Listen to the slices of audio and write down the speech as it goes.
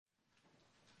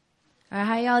All right,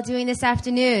 how y'all doing this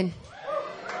afternoon?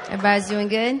 Everybody's doing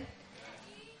good?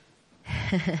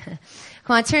 Come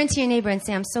on, turn to your neighbor and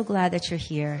say, I'm so glad that you're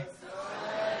here.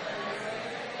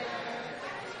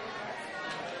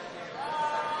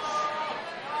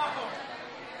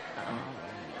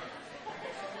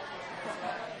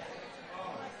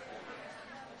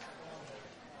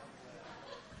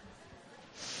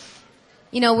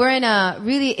 You know, we're in a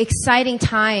really exciting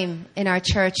time in our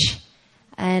church,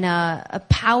 and a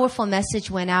powerful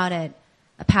message went out at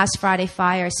a past Friday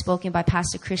Fire spoken by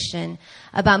Pastor Christian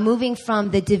about moving from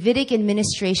the Davidic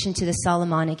administration to the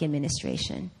Solomonic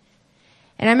administration.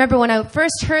 And I remember when I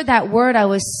first heard that word, I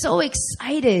was so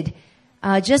excited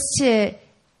just to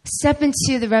step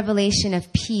into the revelation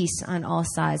of peace on all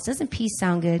sides. Doesn't peace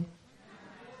sound good?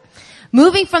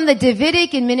 Moving from the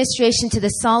Davidic administration to the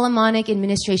Solomonic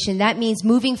administration, that means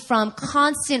moving from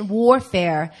constant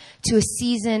warfare to a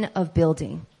season of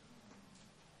building.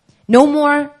 No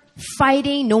more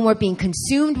fighting, no more being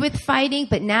consumed with fighting,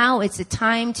 but now it's a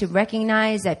time to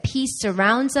recognize that peace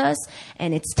surrounds us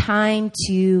and it's time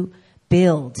to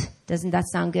build. Doesn't that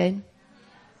sound good?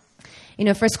 You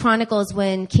know, First Chronicles,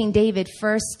 when King David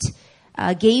first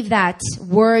gave that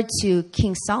word to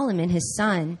King Solomon, his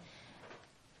son,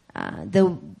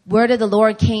 the word of the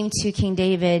Lord came to King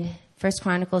David, 1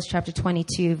 Chronicles chapter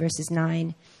 22, verses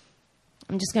 9.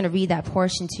 I'm just going to read that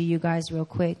portion to you guys real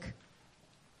quick.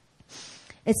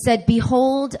 It said,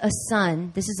 "Behold, a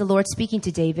son," this is the Lord speaking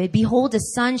to David, "behold, a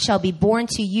son shall be born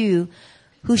to you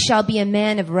who shall be a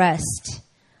man of rest.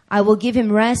 I will give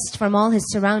him rest from all his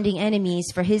surrounding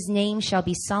enemies, for his name shall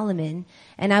be Solomon,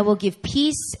 and I will give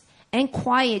peace and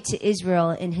quiet to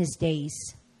Israel in his days.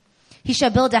 He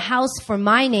shall build a house for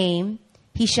my name.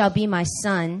 He shall be my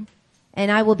son,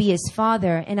 and I will be his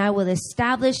father, and I will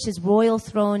establish his royal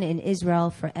throne in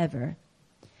Israel forever.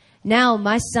 Now,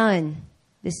 my son,"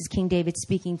 this is King David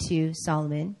speaking to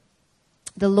Solomon,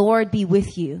 "the Lord be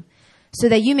with you, so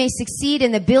that you may succeed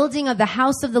in the building of the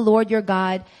house of the Lord your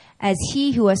God, as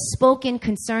he who has spoken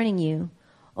concerning you.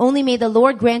 Only may the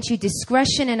Lord grant you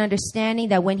discretion and understanding,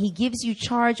 that when he gives you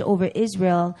charge over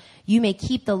Israel, you may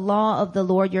keep the law of the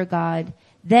Lord your God.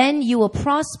 Then you will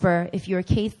prosper if you are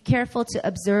careful to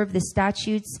observe the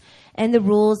statutes and the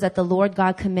rules that the Lord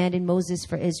God commanded Moses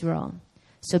for Israel.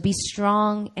 So be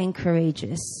strong and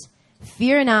courageous.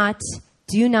 Fear not,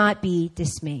 do not be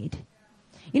dismayed."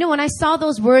 You know, when I saw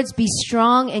those words, be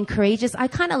strong and courageous, I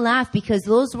kind of laughed because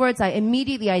those words I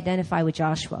immediately identify with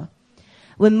Joshua.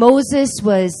 When Moses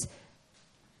was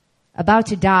about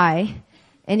to die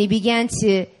and he began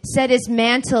to set his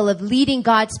mantle of leading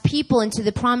God's people into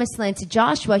the promised land to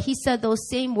Joshua, he said those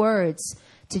same words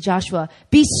to Joshua.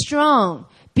 Be strong,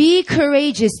 be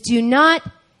courageous, do not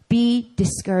be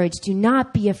discouraged, do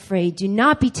not be afraid, do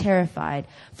not be terrified,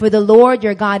 for the Lord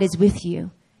your God is with you.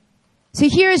 So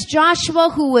here is Joshua,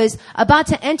 who was about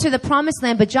to enter the promised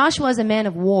land, but Joshua is a man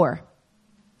of war.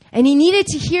 And he needed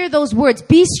to hear those words,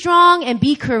 be strong and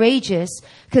be courageous,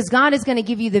 because God is going to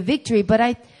give you the victory. But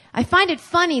I find it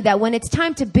funny that when it's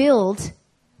time to build,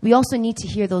 we also need to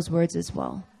hear those words as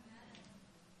well.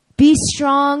 Be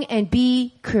strong and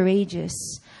be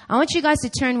courageous. I want you guys to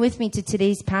turn with me to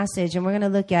today's passage, and we're going to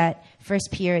look at 1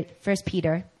 Peter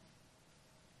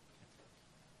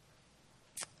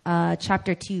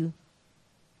chapter 2.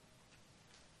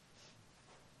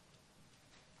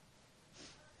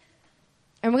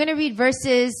 And we're going to read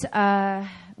verses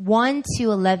 1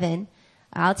 to 11.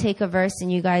 I'll take a verse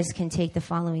and you guys can take the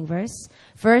following verse.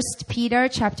 1 Peter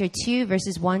chapter 2,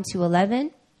 verses 1 to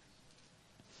 11.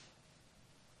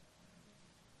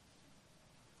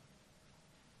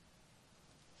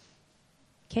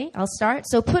 Okay, I'll start.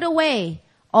 "So put away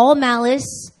all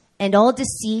malice and all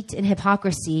deceit and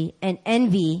hypocrisy and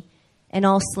envy and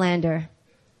all slander.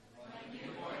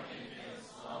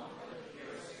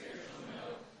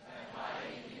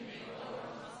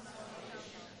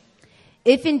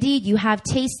 If indeed you have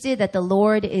tasted that the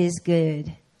Lord is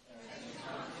good.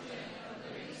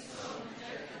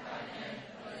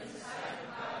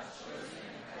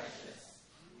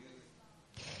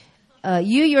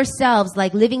 You yourselves,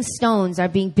 like living stones, are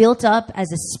being built up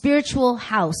as a spiritual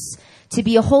house, to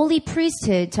be a holy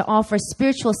priesthood, to offer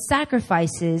spiritual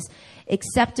sacrifices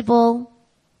acceptable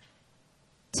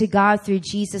to God through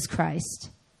Jesus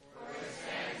Christ.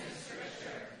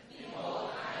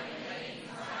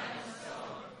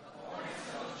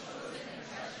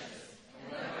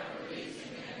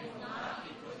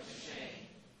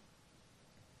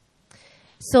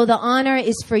 So the honor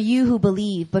is for you who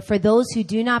believe, but for those who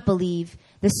do not believe,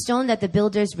 the stone that the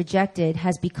builders rejected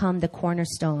has become the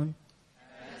cornerstone.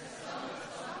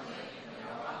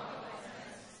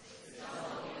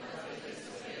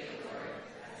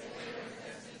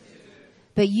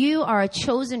 But you are a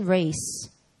chosen race,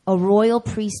 a royal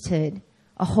priesthood,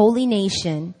 a holy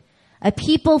nation, a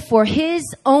people for his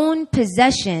own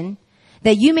possession,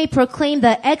 that you may proclaim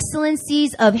the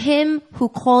excellencies of him who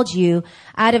called you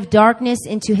out of darkness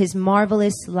into his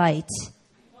marvelous light.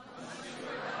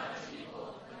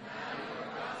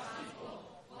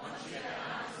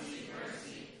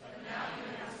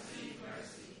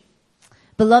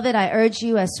 Beloved, I urge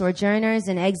you as sojourners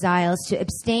and exiles to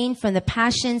abstain from the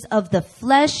passions of the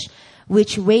flesh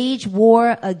which wage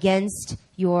war against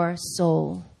your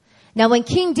soul. Now, when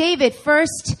King David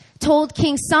first told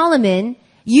King Solomon,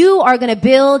 you are going to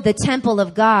build the temple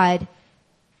of God,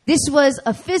 this was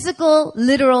a physical,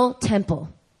 literal temple.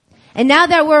 And now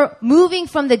that we're moving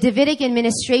from the Davidic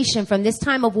administration, from this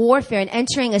time of warfare and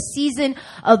entering a season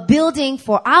of building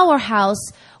for our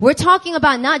house, we're talking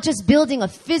about not just building a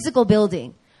physical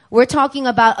building. We're talking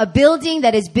about a building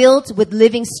that is built with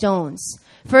living stones.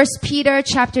 1 Peter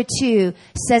chapter 2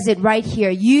 says it right here.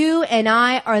 You and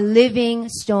I are living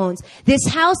stones. This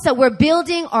house that we're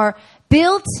building are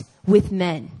built with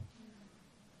men.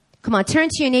 Come on, turn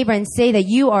to your neighbor and say that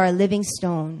you are a living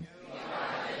stone.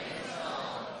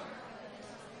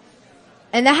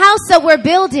 And the house that we're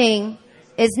building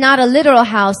is not a literal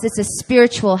house, it's a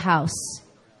spiritual house.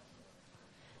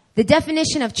 The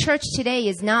definition of church today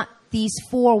is not these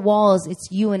four walls, it's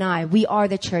you and I. We are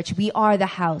the church, we are the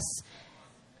house.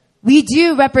 We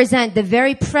do represent the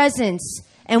very presence,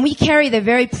 and we carry the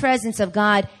very presence of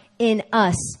God in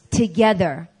us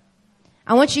together.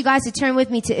 I want you guys to turn with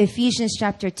me to Ephesians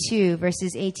chapter 2,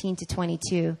 verses 18 to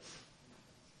 22.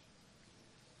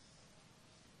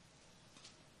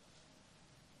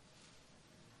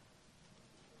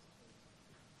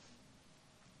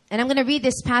 And I'm going to read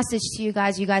this passage to you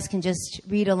guys. You guys can just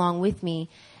read along with me.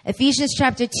 Ephesians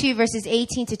chapter 2, verses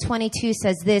 18 to 22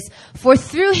 says this, for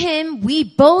through him we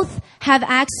both have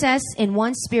access in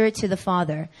one spirit to the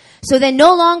Father. So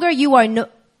no longer you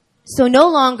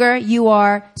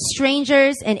are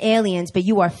strangers and aliens, but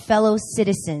you are fellow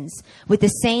citizens with the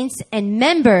saints and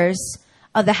members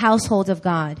of the household of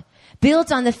God,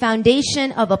 built on the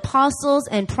foundation of apostles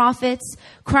and prophets,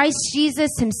 Christ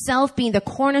Jesus himself being the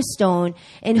cornerstone,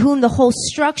 in whom the whole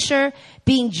structure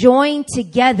being joined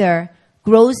together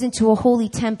grows into a holy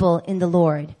temple in the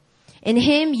Lord. In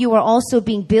him you are also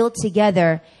being built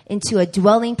together into a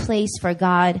dwelling place for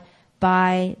God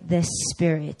by the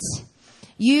Spirit.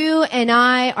 You and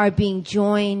I are being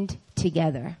joined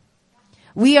together.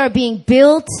 We are being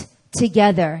built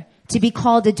together to be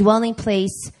called a dwelling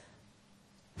place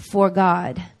for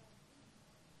God.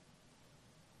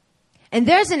 And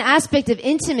there's an aspect of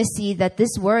intimacy that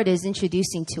this word is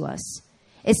introducing to us.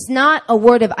 It's not a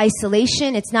word of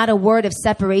isolation. It's not a word of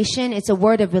separation. It's a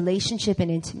word of relationship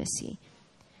and intimacy.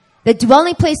 The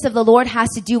dwelling place of the Lord has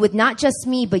to do with not just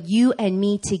me, but you and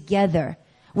me together.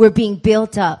 We're being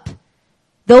built up.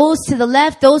 Those to the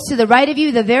left, those to the right of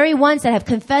you, the very ones that have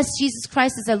confessed Jesus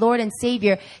Christ as our Lord and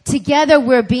Savior, together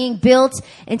we're being built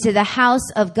into the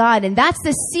house of God. And that's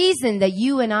the season that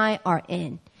you and I are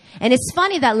in. And it's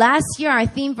funny that last year our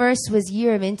theme verse was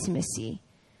Year of Intimacy.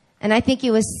 And I think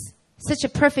it was such a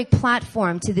perfect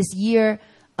platform to this year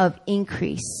of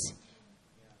increase.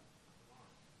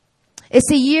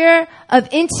 It's a year of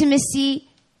intimacy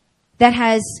that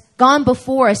has gone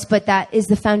before us, but that is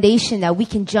the foundation that we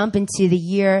can jump into the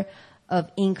year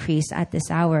of increase at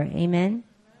this hour. Amen?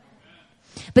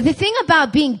 But the thing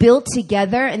about being built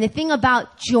together and the thing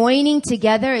about joining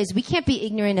together is we can't be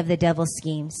ignorant of the devil's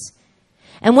schemes.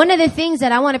 And one of the things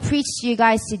that I want to preach to you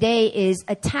guys today is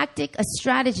a tactic, a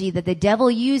strategy that the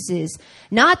devil uses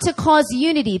not to cause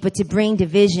unity, but to bring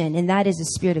division. And that is a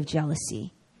spirit of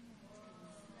jealousy.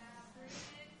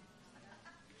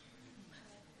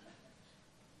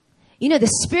 You know,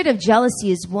 the spirit of jealousy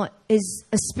is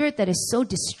a spirit that is so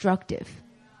destructive.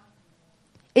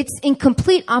 It's in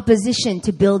complete opposition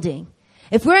to building.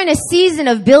 If we're in a season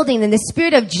of building, then the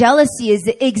spirit of jealousy is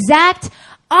the exact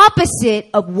opposite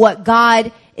of what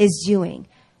God is doing.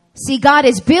 See, God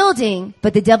is building,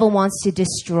 but the devil wants to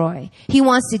destroy. He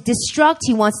wants to destruct.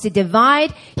 He wants to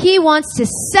divide. He wants to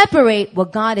separate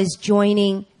what God is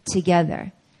joining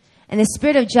together. And the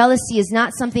spirit of jealousy is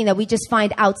not something that we just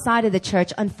find outside of the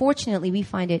church. Unfortunately, we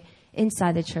find it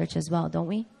inside the church as well, don't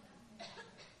we?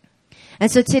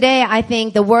 And so today, I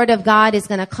think the word of God is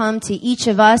going to come to each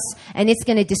of us, and it's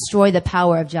going to destroy the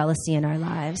power of jealousy in our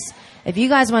lives. If you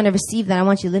guys want to receive that, I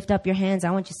want you to lift up your hands.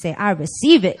 I want you to say, I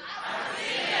receive it.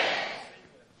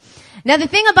 Now, the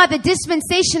thing about the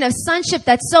dispensation of sonship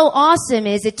that's so awesome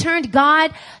is it turned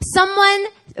God, someone,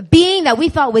 being that we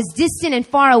thought was distant and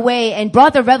far away, and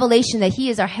brought the revelation that he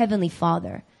is our heavenly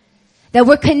Father. That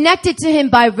we're connected to him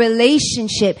by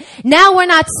relationship. Now we're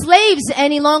not slaves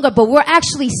any longer, but we're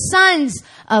actually sons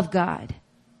of God.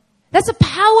 That's a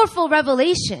powerful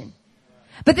revelation.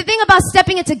 But the thing about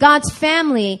stepping into God's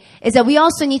family is that we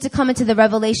also need to come into the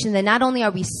revelation that not only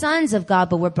are we sons of God,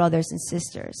 but we're brothers and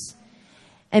sisters.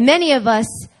 And many of us,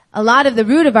 a lot of the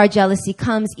root of our jealousy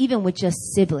comes even with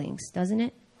just siblings, doesn't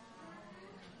it?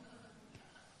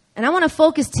 And I want to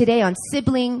focus today on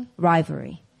sibling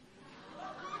rivalry.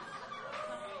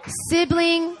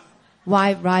 Sibling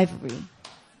rivalry.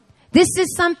 This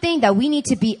is something that we need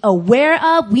to be aware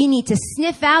of, we need to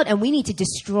sniff out, and we need to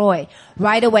destroy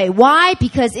right away. Why?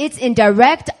 Because it's in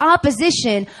direct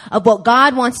opposition of what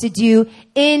God wants to do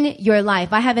in your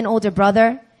life. I have an older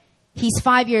brother. He's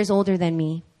 5 years older than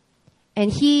me. And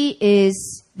he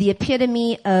is the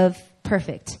epitome of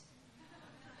perfect.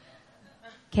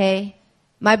 Okay?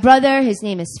 My brother, his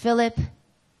name is Philip.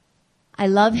 I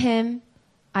love him.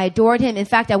 I adored him. In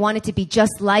fact, I wanted to be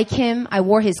just like him. I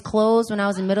wore his clothes when I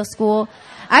was in middle school.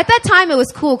 At that time, it was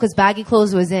cool because baggy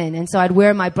clothes was in. And so I'd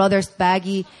wear my brother's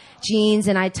baggy jeans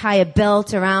and I'd tie a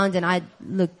belt around and I'd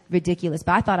look ridiculous.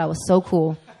 But I thought I was so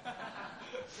cool.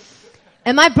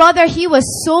 And my brother, he was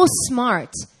so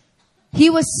smart. He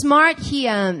was smart. He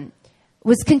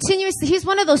was continuously, he's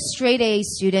one of those straight A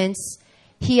students.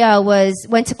 He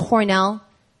went to Cornell,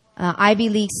 Ivy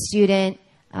League student.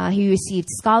 He received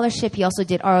scholarship. He also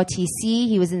did ROTC.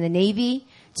 He was in the Navy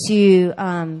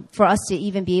for us to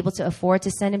even be able to afford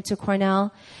to send him to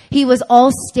Cornell. He was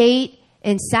all-state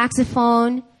in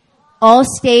saxophone,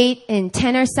 all-state in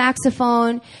tenor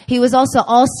saxophone. He was also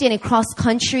all-state in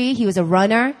cross-country. He was a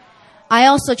runner. I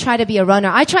also tried to be a runner.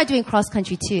 I tried doing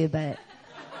cross-country too, but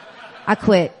I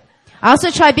quit. I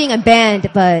also tried being a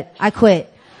band, but I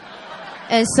quit.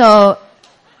 And so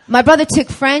my brother took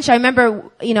French. I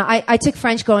remember, I took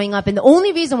French growing up. And the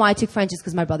only reason why I took French is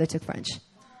because my brother took French.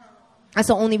 That's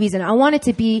the only reason. I wanted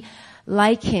to be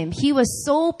like him. He was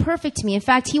so perfect to me. In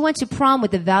fact, he went to prom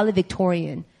with the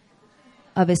valedictorian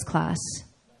of his class.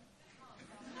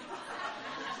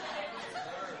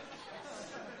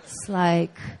 It's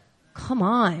like, come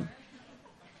on.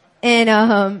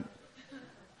 And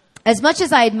as much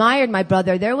as I admired my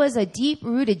brother, there was a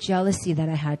deep-rooted jealousy that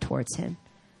I had towards him.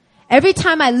 Every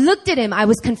time I looked at him, I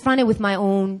was confronted with my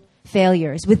own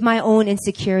failures, with my own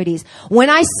insecurities. When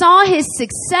I saw his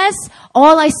success,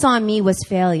 all I saw in me was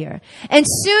failure. And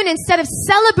soon, instead of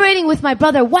celebrating with my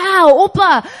brother, wow,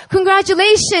 Oppa,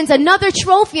 congratulations, another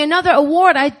trophy, another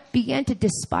award, I began to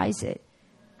despise it.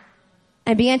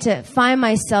 I began to find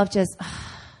myself just,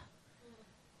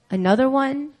 another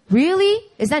one? Really?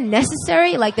 Is that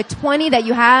necessary? Like the 20 that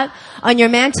you have on your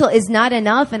mantle is not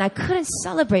enough? And I couldn't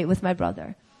celebrate with my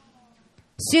brother.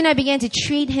 Soon I began to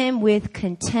treat him with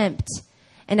contempt.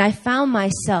 And I found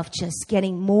myself just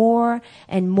getting more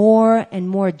and more and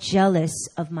more jealous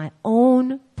of my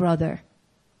own brother.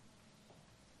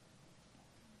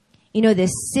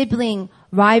 This sibling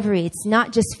rivalry, it's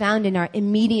not just found in our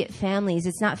immediate families.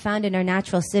 It's not found in our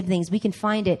natural siblings. We can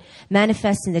find it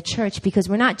manifest in the church because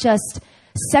we're not just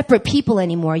separate people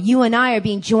anymore. You and I are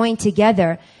being joined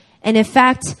together. And in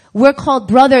fact, we're called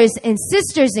brothers and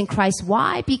sisters in Christ.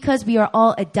 Why? Because we are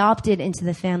all adopted into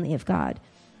the family of God.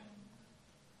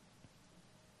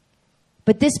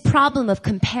 But this problem of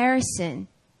comparison,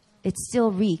 it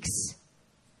still reeks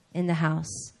in the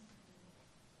house.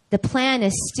 The plan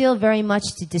is still very much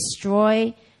to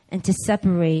destroy and to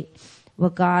separate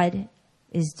what God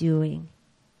is doing.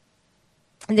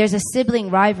 And there's a sibling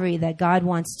rivalry that God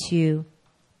wants to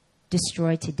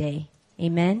destroy today.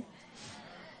 Amen?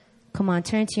 Come on,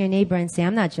 turn to your neighbor and say,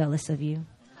 I'm not jealous of you.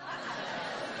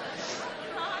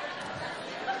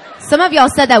 Some of y'all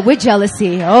said that with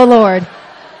jealousy. Oh, Lord.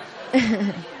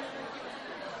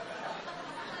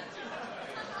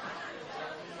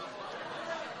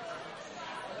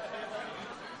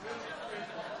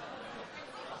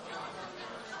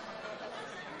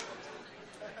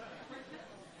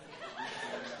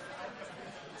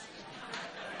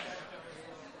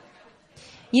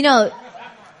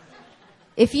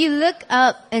 If you look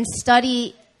up and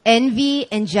study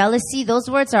envy and jealousy, those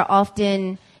words are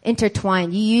often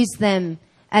intertwined. You use them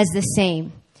as the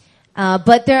same.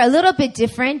 But they're a little bit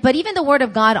different. But even the Word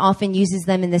of God often uses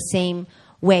them in the same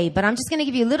way. But I'm just going to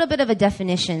give you a little bit of a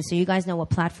definition so you guys know what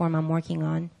platform I'm working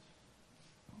on.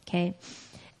 Okay.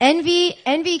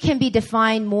 Envy can be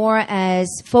defined more as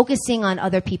focusing on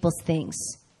other people's things.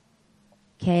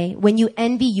 Okay. When you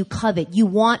envy, you covet. You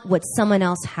want what someone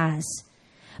else has.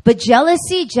 But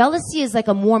jealousy is like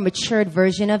a more matured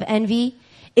version of envy.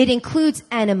 It includes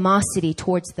animosity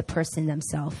towards the person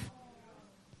themselves.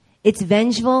 It's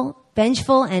vengeful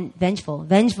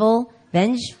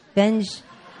Venge.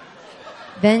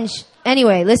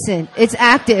 Anyway, listen, it's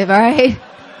active, all right?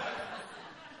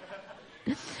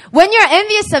 When you're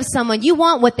envious of someone, you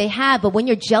want what they have, but when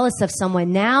you're jealous of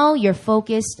someone, now you're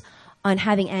focused on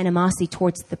having animosity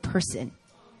towards the person.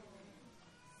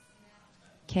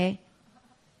 Okay?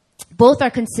 Both are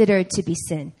considered to be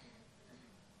sin.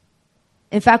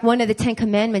 In fact, one of the 10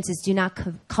 commandments is do not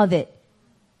covet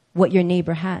what your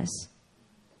neighbor has.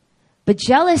 But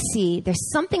jealousy,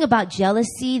 there's something about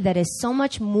jealousy that is so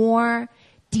much more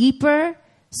deeper,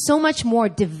 so much more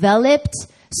developed,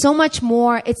 so much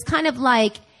more, it's kind of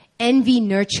like envy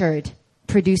nurtured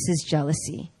produces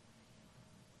jealousy.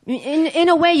 In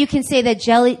a way, you can say that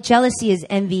jealousy is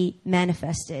envy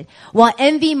manifested. While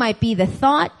envy might be the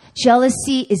thought,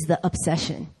 jealousy is the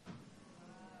obsession.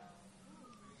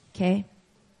 Okay?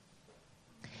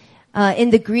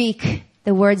 In the Greek,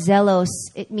 the word zelos,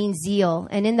 it means zeal.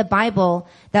 And in the Bible,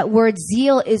 that word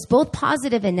zeal is both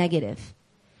positive and negative.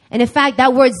 And in fact,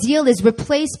 that word zeal is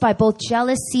replaced by both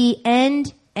jealousy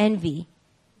and envy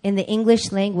in the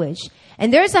English language.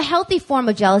 And there's a healthy form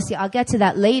of jealousy. I'll get to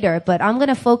that later, but I'm going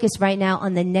to focus right now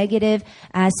on the negative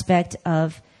aspect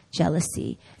of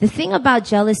jealousy. The thing about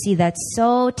jealousy that's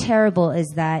so terrible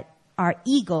is that our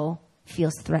ego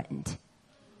feels threatened.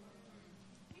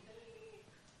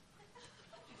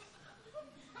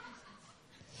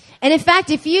 And in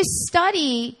fact, if you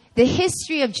study the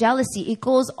history of jealousy, it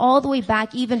goes all the way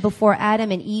back even before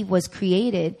Adam and Eve was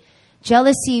created.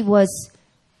 Jealousy was,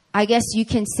 I guess you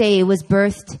can say, it was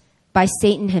birthed by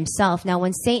Satan himself. Now,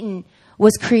 when Satan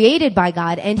was created by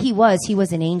God, and he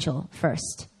was an angel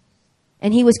first.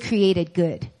 And he was created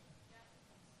good.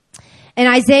 And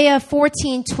Isaiah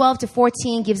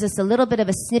 14:12-14 gives us a little bit of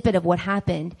a snippet of what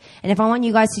happened. And if I want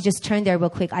you guys to just turn there real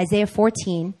quick, Isaiah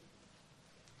 14.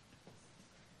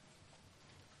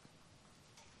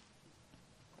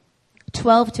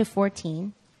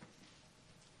 (12-14).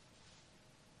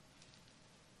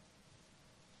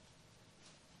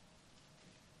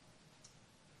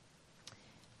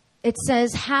 It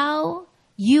says, "How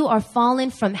you are fallen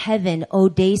from heaven, O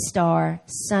day star,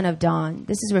 son of dawn."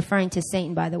 This is referring to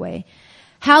Satan, by the way.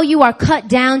 "How you are cut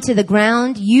down to the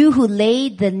ground, you who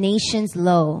laid the nations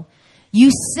low. You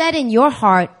said in your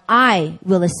heart, I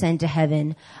will ascend to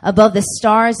heaven above the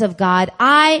stars of God.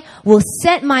 I will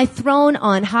set my throne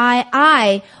on high.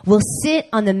 I will sit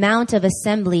on the mount of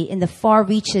assembly in the far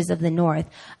reaches of the north.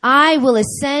 I will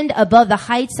ascend above the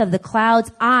heights of the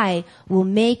clouds. I will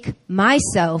make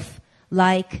myself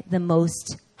like the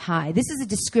Most High." This is a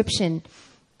description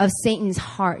of Satan's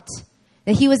heart.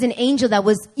 That he was an angel that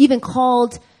was even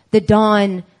called the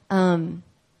dawn,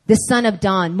 the son of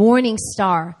dawn, morning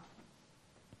star.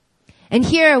 And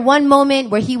here, one moment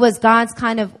where he was God's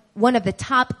kind of one of the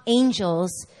top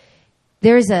angels,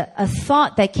 there's a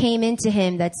thought that came into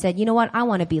him that said, you know what? I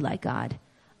want to be like God.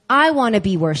 I want to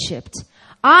be worshiped.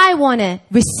 I want to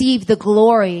receive the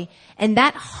glory. And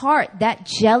that heart, that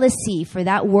jealousy for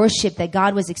that worship that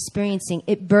God was experiencing,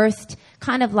 it birthed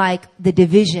kind of like the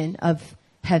division of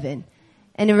heaven.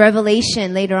 And in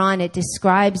Revelation, later on, it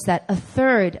describes that a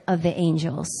third of the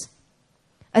angels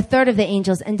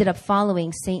ended up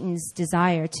following Satan's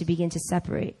desire to begin to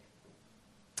separate.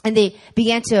 And they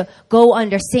began to go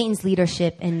under Satan's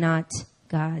leadership and not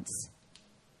God's.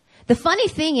 The funny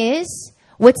thing is,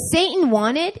 what Satan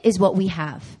wanted is what we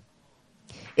have.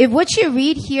 If what you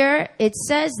read here, it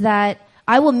says that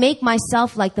I will make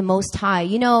myself like the Most High.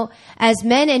 You know, as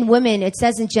men and women, it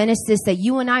says in Genesis that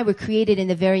you and I were created in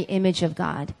the very image of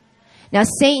God. Now,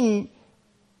 Satan,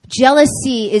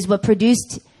 jealousy is what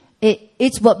produced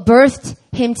it's what birthed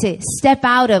him to step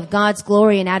out of God's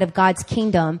glory and out of God's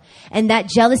kingdom. And that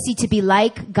jealousy to be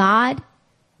like God,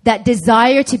 that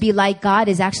desire to be like God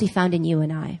is actually found in you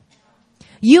and I.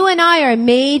 You and I are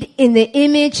made in the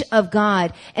image of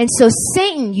God. And so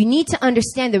Satan, you need to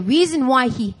understand the reason why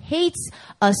he hates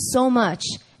us so much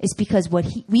is because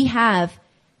we have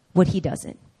what he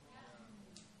doesn't.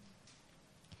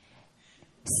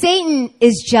 Satan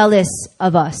is jealous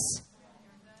of us.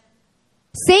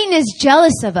 Satan is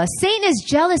jealous of us. Satan is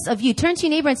jealous of you. Turn to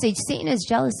your neighbor and say, Satan is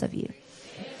jealous of you.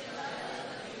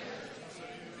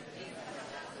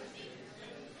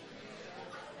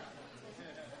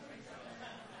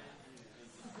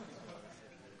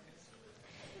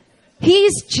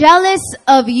 He's jealous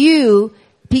of you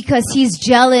because he's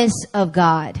jealous of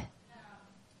God.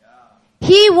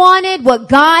 He wanted what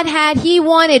God had. He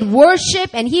wanted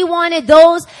worship, and he wanted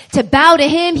those to bow to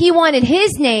him. He wanted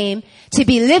his name to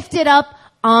be lifted up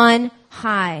on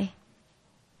high.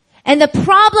 And the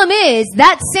problem is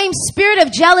that same spirit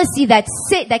of jealousy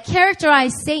that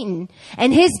characterized Satan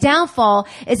and his downfall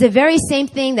is the very same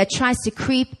thing that tries to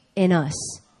creep in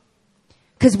us.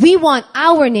 Because we want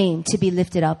our name to be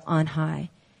lifted up on high.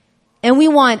 And we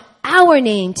want our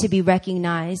name to be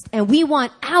recognized. And we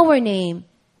want our name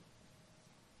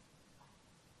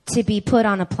to be put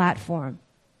on a platform.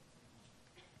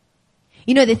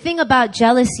 You know, the thing about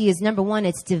jealousy is, number one,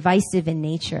 it's divisive in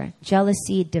nature.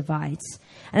 Jealousy divides.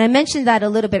 And I mentioned that a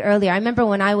little bit earlier. I remember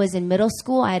when I was in middle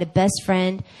school, I had a best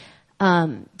friend,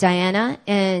 Diana,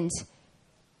 and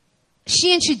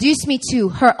she introduced me to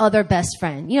her other best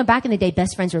friend. You know, back in the day,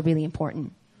 best friends were really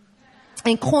important.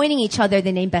 And coining each other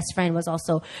the name best friend was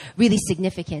also really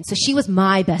significant. So she was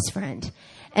my best friend,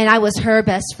 and I was her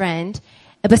best friend.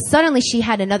 But suddenly she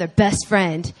had another best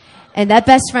friend, and that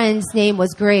best friend's name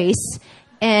was Grace.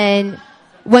 And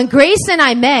when Grace and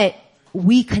I met,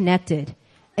 we connected.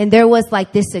 And there was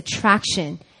like this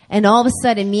attraction. And all of a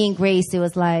sudden, me and Grace, it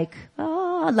was like,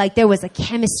 like there was a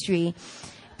chemistry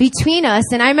between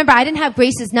us. And I remember I didn't have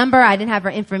Grace's number. I didn't have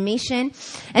her information.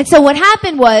 And so what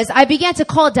happened was I began to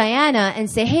call Diana and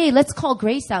say, hey, let's call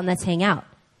Grace out and let's hang out.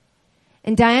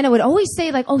 And Diana would always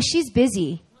say like, oh, she's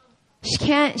busy. She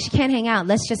can't hang out.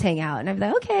 Let's just hang out. And I'd be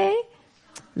like, okay.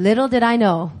 Little did I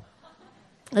know.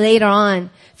 Later on,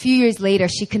 a few years later,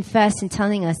 she confessed in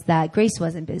telling us that Grace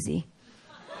wasn't busy.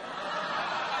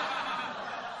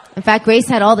 In fact, Grace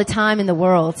had all the time in the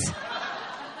world.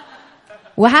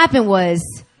 What happened was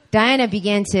Diana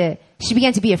began to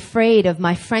be afraid of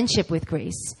my friendship with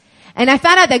Grace. And I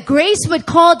found out that Grace would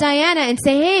call Diana and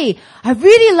say, hey, I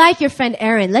really like your friend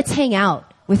Erin. Let's hang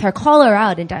out with her. Call her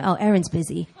out. And oh, Erin's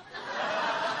busy.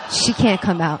 She can't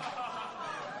come out.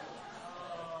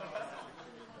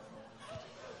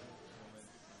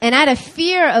 And out of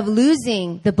fear of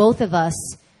losing the both of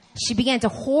us, she began to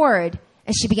hoard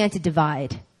and she began to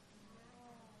divide.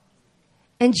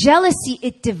 And jealousy,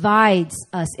 it divides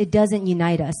us. It doesn't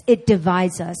unite us. It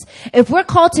divides us. If we're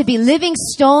called to be living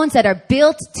stones that are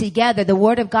built together, the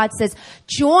Word of God says,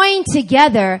 join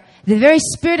together, the very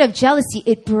spirit of jealousy,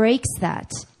 it breaks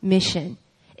that mission.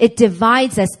 It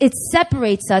divides us. It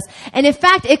separates us. And in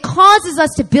fact, it causes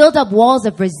us to build up walls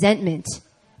of resentment,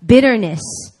 bitterness,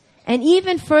 and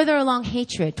even further along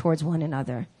hatred towards one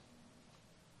another.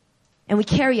 And we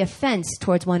carry offense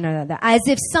towards one another, as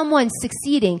if someone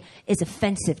succeeding is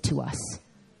offensive to us.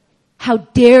 How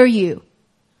dare you?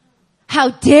 How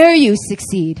dare you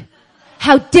succeed?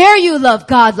 How dare you love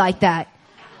God like that?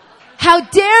 How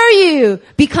dare you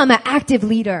become an active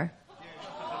leader?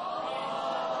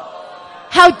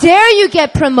 How dare you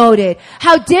get promoted?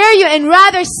 How dare you? And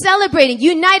rather celebrating,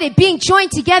 united, being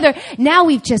joined together, now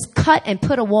we've just cut and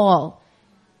put a wall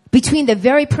between the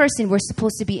very person we're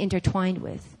supposed to be intertwined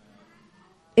with.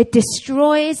 It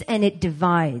destroys and it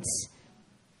divides.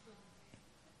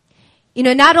 You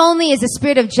know, not only is the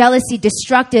spirit of jealousy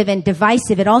destructive and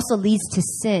divisive, it also leads to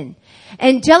sin.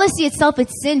 And jealousy itself is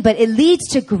sin, but it leads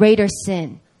to greater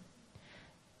sin.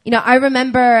 You know, I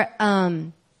remember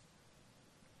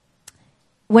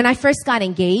when I first got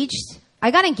engaged,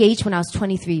 I got engaged when I was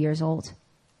 23 years old.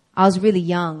 I was really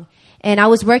young. And I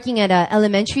was working at an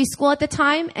elementary school at the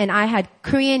time, and I had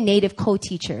Korean native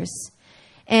co-teachers.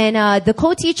 And the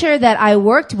co-teacher that I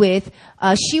worked with,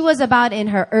 she was about in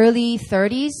her early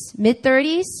 30s,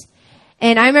 mid-30s.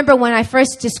 And I remember when I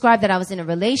first described that I was in a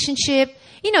relationship,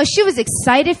 you know, she was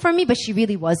excited for me, but she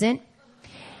really wasn't.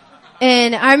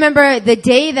 And I remember the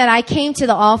day that I came to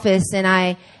the office and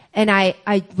I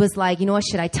was like, you know what,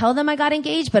 should I tell them I got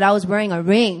engaged? But I was wearing a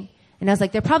ring. And I was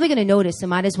like, they're probably going to notice, so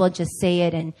might as well just say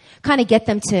it and kind of get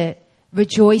them to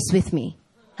rejoice with me.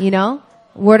 You know?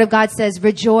 Word of God says,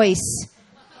 rejoice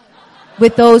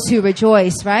with those who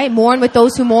rejoice, right? Mourn with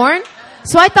those who mourn.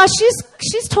 So I thought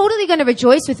she's totally going to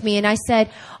rejoice with me. And I said,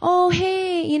 oh,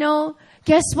 hey, you know,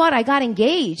 guess what? I got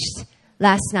engaged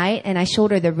last night. And I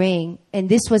showed her the ring. And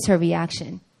this was her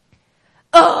reaction.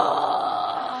 Oh,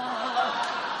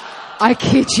 I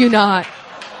kid you not.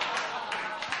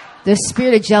 The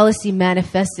spirit of jealousy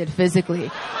manifested physically.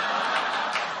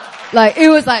 Like, it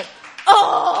was like,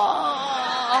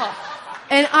 oh.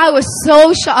 And I was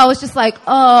so shocked. I was just like,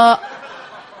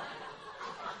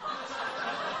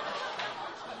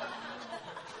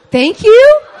 thank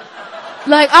you?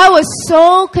 Like, I was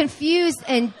so confused.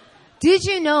 And did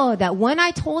you know that when I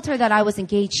told her that I was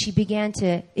engaged, she began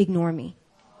to ignore me?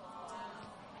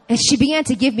 And she began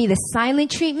to give me the silent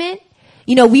treatment.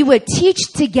 You know, we would teach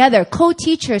together,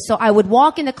 co-teachers. So I would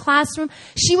walk in the classroom.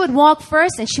 She would walk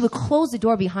first and she would close the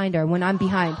door behind her when I'm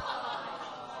behind.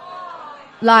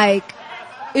 Like,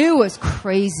 it was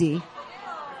crazy.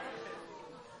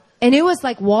 And it was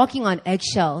like walking on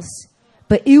eggshells.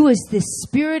 But it was this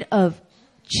spirit of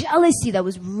jealousy that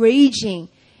was raging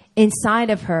inside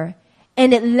of her.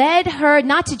 And it led her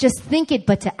not to just think it,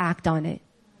 but to act on it.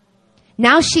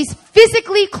 Now she's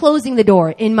physically closing the door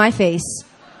in my face.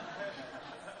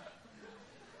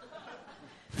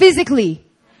 Physically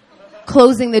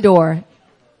closing the door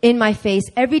in my face.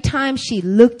 Every time she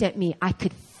looked at me, I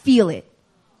could feel it.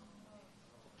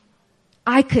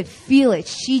 I could feel it.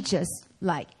 She just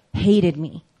like hated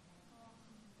me.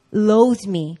 Loathed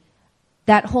me.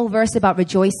 That whole verse about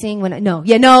rejoicing no.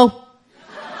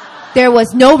 There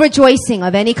was no rejoicing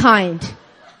of any kind.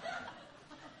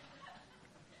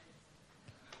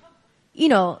 You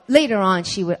know, later on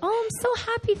she would, I'm so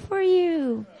happy for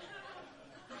you.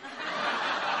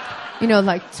 You know,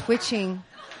 like twitching.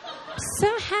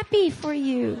 So happy for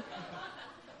you.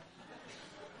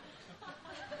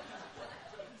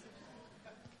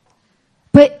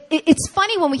 But it's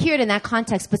funny when we hear it in that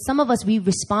context, but some of us, we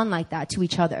respond like that to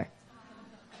each other.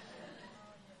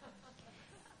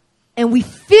 And we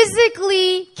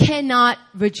physically cannot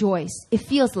rejoice. It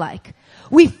feels like.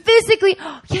 We physically,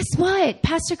 guess what?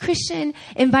 Pastor Christian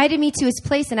invited me to his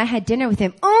place and I had dinner with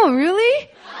him. Oh, really?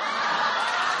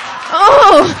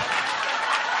 Oh,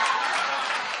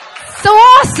 so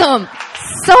awesome.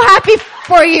 So happy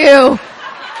for you.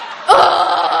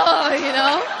 Oh, you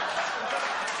know.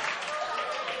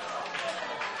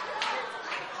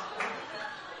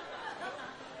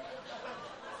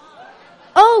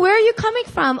 Oh, where are you coming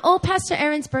from? Oh, Pastor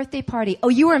Erin's birthday party. Oh,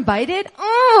 you were invited?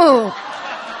 Oh,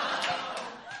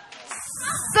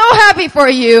 so happy for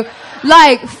you.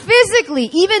 Like physically,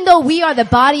 even though we are the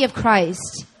body of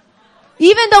Christ,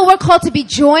 even though we're called to be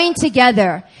joined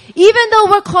together, even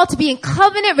though we're called to be in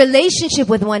covenant relationship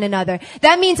with one another,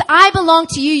 that means I belong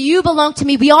to you, you belong to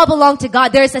me, we all belong to God.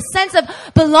 There's a sense of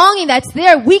belonging that's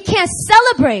there. We can't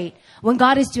celebrate when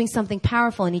God is doing something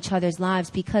powerful in each other's lives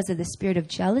because of the spirit of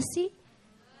jealousy.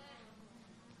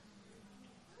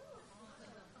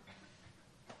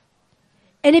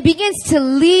 And it begins to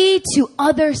lead to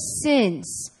other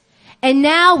sins. And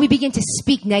now we begin to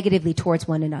speak negatively towards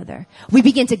one another. We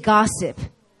begin to gossip.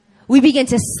 We begin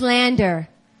to slander.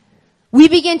 We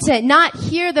begin to not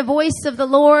hear the voice of the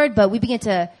Lord, but we begin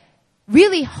to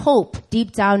really hope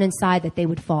deep down inside that they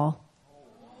would fall.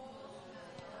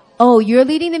 Oh, you're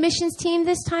leading the missions team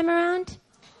this time around?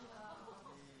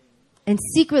 And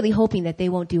secretly hoping that they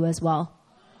won't do as well.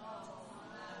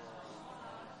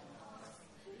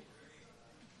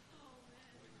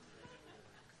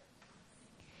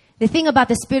 The thing about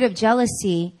the spirit of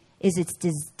jealousy is it's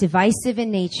divisive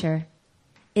in nature.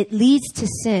 It leads to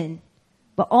sin,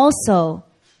 but also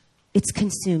it's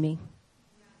consuming.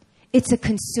 It's a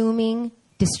consuming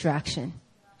distraction.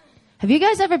 Have you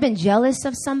guys ever been jealous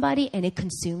of somebody and it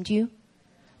consumed you?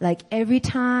 Like every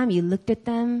time you looked at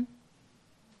them,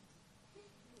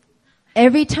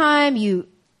 every time you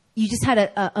just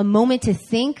had a moment to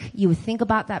think, you would think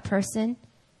about that person,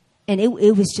 and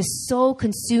it was just so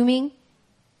consuming.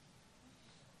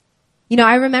 You know,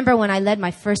 I remember when I led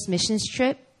my first missions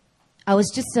trip, I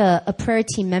was just a prayer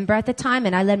team member at the time,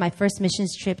 and I led my first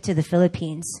missions trip to the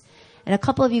Philippines. And a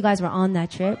couple of you guys were on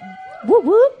that trip. Whoop,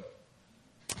 whoop.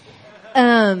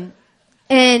 And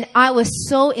I was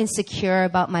so insecure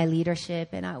about my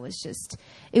leadership, and I was just,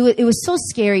 it was so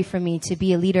scary for me to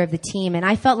be a leader of the team. And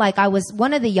I felt like I was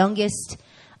one of the youngest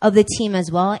of the team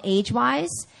as well,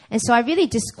 age-wise. And so I really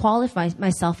disqualified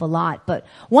myself a lot. But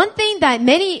one thing that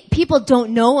many people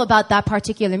don't know about that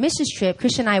particular missions trip,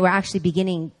 Christian and I were actually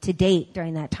beginning to date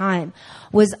during that time,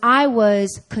 was I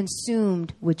was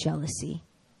consumed with jealousy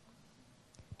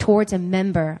towards a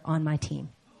member on my team.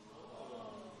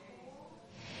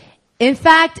 In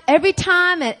fact, every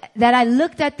time that I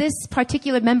looked at this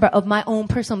particular member of my own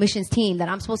personal missions team that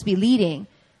I'm supposed to be leading,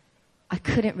 I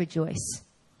couldn't rejoice.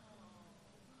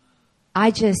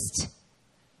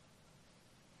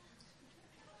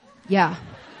 Yeah,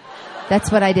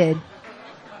 that's what I did.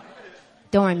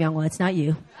 Don't worry, Myungwon, it's not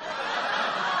you.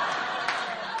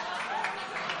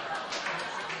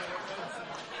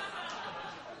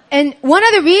 And one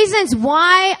of the reasons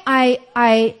why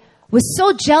I was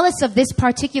so jealous of this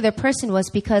particular person was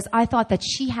because I thought that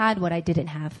she had what I didn't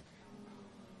have.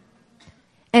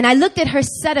 And I looked at her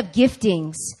set of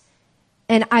giftings,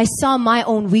 and I saw my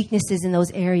own weaknesses in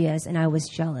those areas, and I was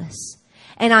jealous.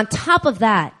 And on top of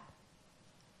that,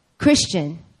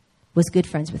 Christian was good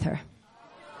friends with her.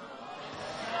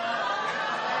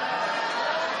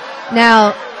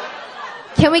 Now,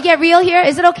 can we get real here?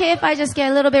 Is it okay if I just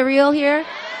get a little bit real here?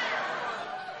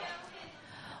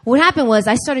 What happened was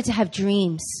I started to have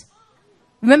dreams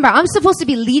Remember, I'm supposed to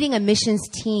be leading a missions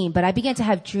team, but I began to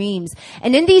have dreams.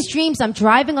 And in these dreams, I'm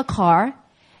driving a car.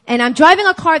 And I'm driving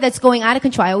a car that's going out of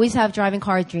control. I always have driving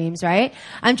car dreams, right?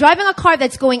 I'm driving a car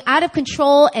that's going out of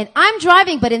control, and I'm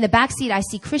driving, but in the backseat, I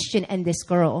see Christian and this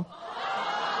girl.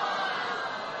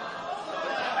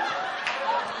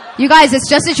 You guys, it's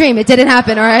just a dream. It didn't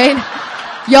happen, all right?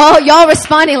 Y'all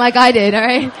responding like I did, all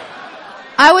right?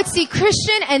 I would see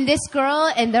Christian and this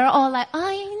girl, and they're all like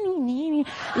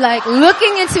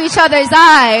looking into each other's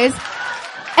eyes,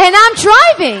 and I'm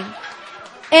driving.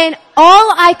 And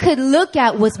all I could look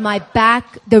at was my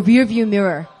back, the rear view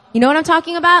mirror. You know what I'm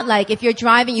talking about? Like if you're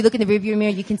driving, you look in the rear view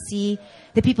mirror, you can see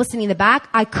the people sitting in the back.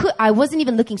 I wasn't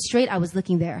even looking straight. I was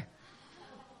looking there.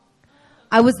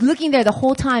 I was looking there the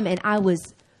whole time, and I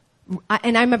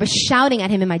remember shouting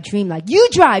at him in my dream, like, you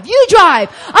drive. I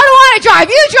don't want to drive.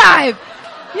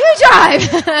 You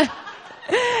drive.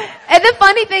 And the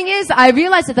funny thing is, I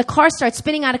realized that the car starts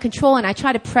spinning out of control, and I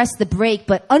try to press the brake,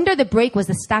 but under the brake was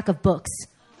a stack of books.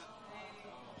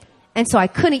 And so I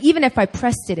couldn't, even if I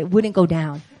pressed it, it wouldn't go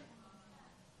down.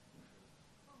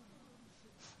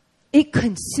 It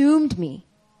consumed me.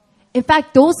 In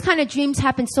fact, those kind of dreams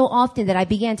happened so often that I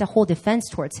began to hold offense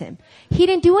towards him. He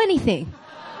didn't do anything.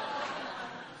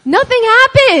 Nothing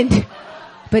happened.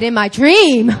 But in my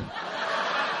dream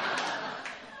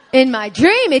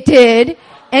it did.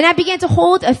 And I began to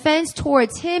hold offense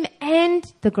towards him and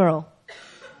the girl.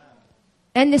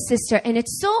 And the sister. And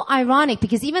it's so ironic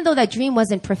because even though that dream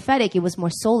wasn't prophetic, it was more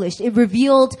soulish. It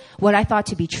revealed what I thought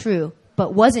to be true,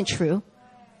 but wasn't true.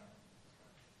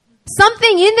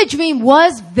 Something in the dream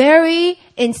was very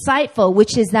insightful,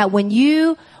 which is that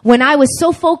when I was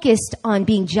so focused on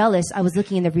being jealous, I was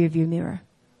looking in the rearview mirror.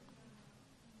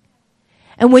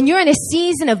 And when you're in a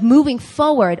season of moving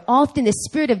forward, often the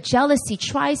spirit of jealousy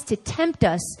tries to tempt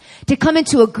us to come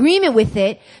into agreement with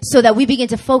it so that we begin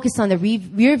to focus on the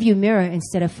rear view mirror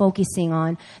instead of focusing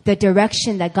on the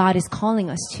direction that God is calling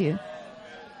us to.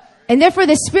 And therefore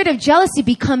the spirit of jealousy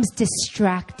becomes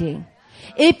distracting.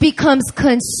 It becomes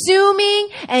consuming,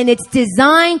 and it's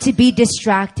designed to be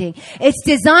distracting. It's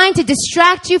designed to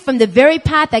distract you from the very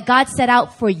path that God set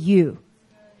out for you.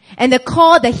 And the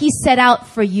call that he set out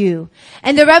for you.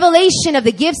 And the revelation of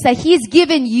the gifts that he's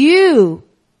given you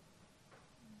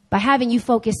by having you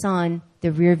focus on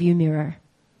the rearview mirror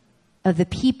of the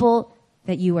people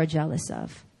that you are jealous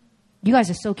of. You guys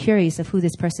are so curious of who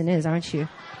this person is, aren't you? In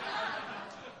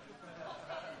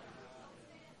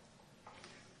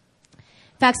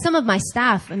fact, some of my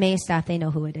staff, Emmaus staff, they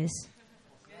know who it is.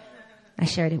 I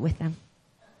shared it with them.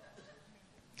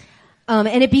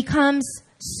 And it becomes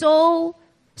so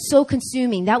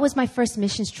consuming. That was my first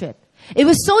missions trip. It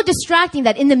was so distracting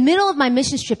that in the middle of my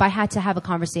missions trip, I had to have a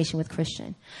conversation with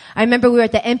Christian. I remember we were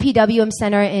at the MPWM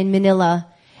Center in Manila,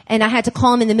 and I had to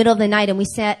call him in the middle of the night, and we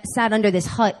sat under this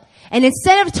hut. And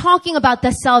instead of talking about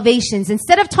the salvations,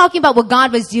 instead of talking about what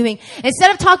God was doing, instead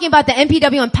of talking about the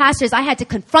MPWM pastors, I had to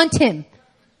confront him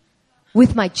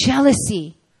with my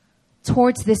jealousy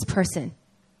towards this person.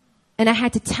 And I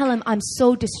had to tell him, I'm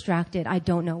so distracted. I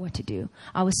don't know what to do.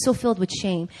 I was so filled with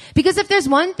shame. Because if there's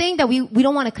one thing that we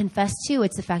don't want to confess to,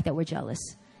 it's the fact that we're jealous.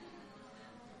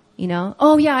 You know?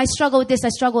 Oh yeah, I struggle with this, I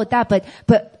struggle with that.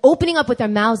 But opening up with our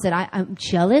mouths that I'm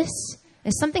jealous,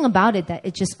 there's something about it that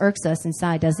it just irks us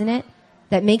inside, doesn't it?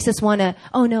 That makes us want to,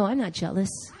 oh no, I'm not jealous.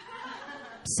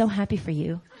 I'm so happy for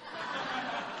you.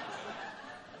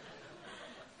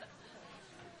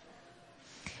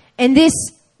 And this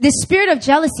spirit of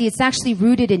jealousy, it's actually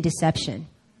rooted in deception.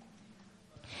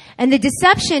 And the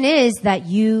deception is that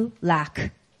you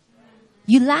lack.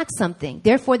 You lack something.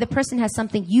 Therefore, the person has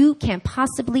something you can't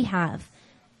possibly have.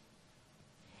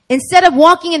 Instead of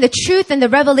walking in the truth and the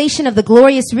revelation of the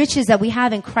glorious riches that we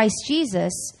have in Christ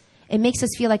Jesus, it makes us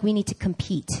feel like we need to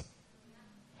compete.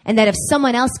 And that if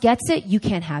someone else gets it, you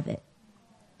can't have it.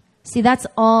 See, that's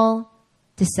all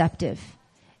deceptive.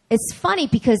 It's funny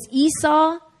because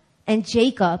Esau and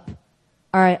Jacob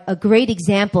are a great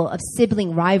example of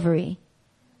sibling rivalry.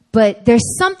 But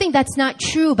there's something that's not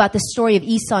true about the story of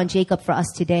Esau and Jacob for us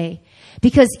today.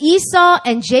 Because Esau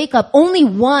and Jacob, only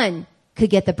one could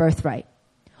get the birthright.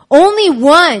 Only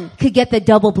one could get the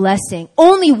double blessing.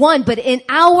 Only one. But in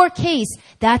our case,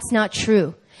 that's not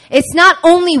true. It's not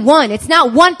only one. It's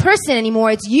not one person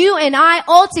anymore. It's you and I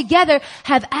all together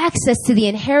have access to the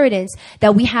inheritance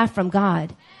that we have from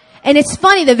God. And it's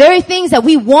funny, the very things that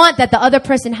we want that the other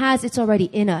person has, it's already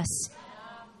in us.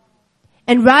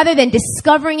 And rather than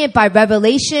discovering it by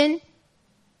revelation,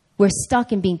 we're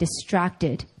stuck in being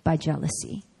distracted by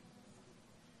jealousy.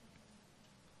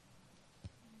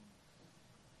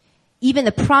 Even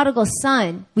the prodigal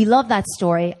son, we love that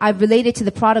story. I've related to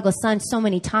the prodigal son so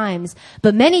many times,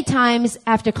 but many times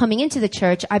after coming into the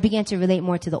church, I began to relate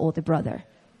more to the older brother.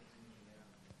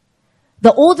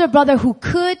 The older brother who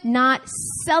could not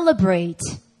celebrate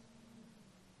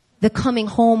the coming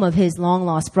home of his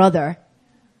long-lost brother,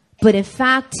 but in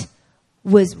fact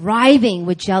was writhing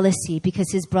with jealousy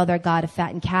because his brother got a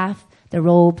fattened calf, the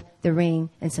robe, the ring,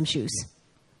 and some shoes.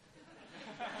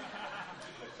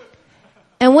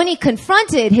 And when he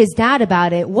confronted his dad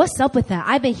about it, what's up with that?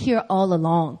 I've been here all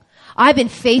along. I've been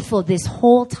faithful this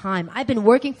whole time. I've been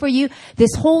working for you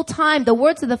this whole time. The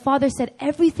words of the father said,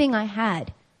 everything I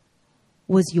had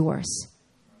was yours.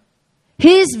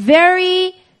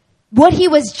 What he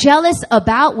was jealous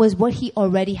about was what he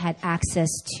already had access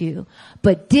to,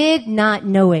 but did not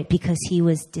know it because he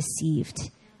was deceived.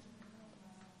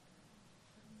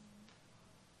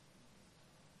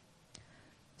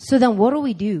 So then what do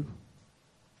we do?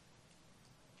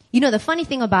 You know, the funny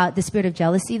thing about the spirit of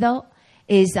jealousy, though,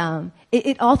 is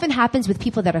it often happens with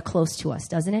people that are close to us,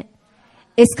 doesn't it?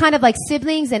 It's kind of like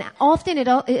siblings, and often it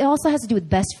also has to do with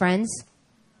best friends.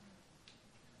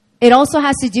 It also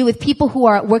has to do with people who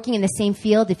are working in the same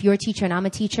field. If you're a teacher and I'm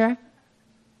a teacher,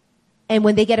 and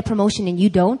when they get a promotion and you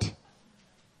don't,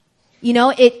 you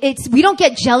know, we don't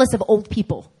get jealous of old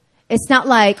people. It's not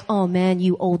like, oh man,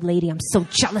 you old lady, I'm so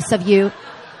jealous of you.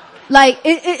 Like,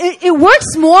 it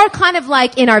works more kind of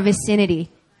like in our vicinity,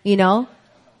 you know?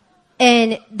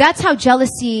 And that's how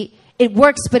jealousy, it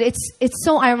works, but it's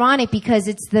so ironic because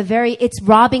it's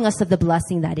robbing us of the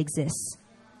blessing that exists.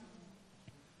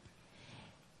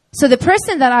 So the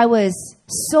person that I was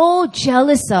so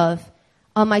jealous of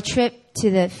on my trip to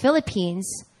the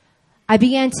Philippines, I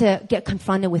began to get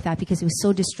confronted with that because it was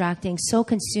so distracting, so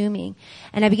consuming.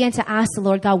 And I began to ask the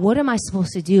Lord, God, what am I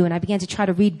supposed to do? And I began to try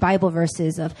to read Bible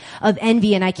verses of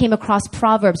envy. And I came across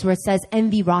Proverbs where it says,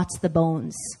 envy rots the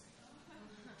bones.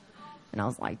 And I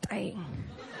was like, dang.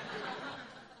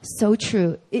 So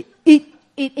true. It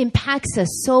impacts us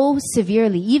so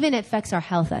severely, even affects our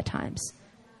health at times.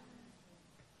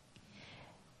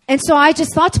 And so I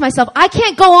just thought to myself, I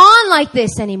can't go on like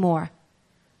this anymore.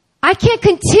 I can't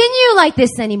continue like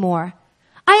this anymore.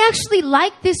 I actually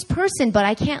like this person, but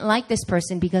I can't like this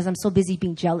person because I'm so busy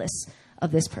being jealous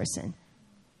of this person.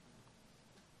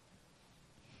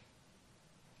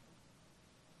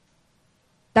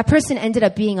 That person ended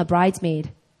up being a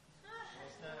bridesmaid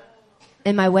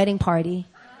in my wedding party.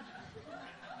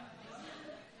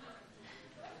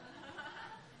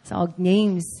 It's all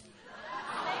names.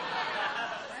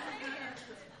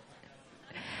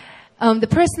 The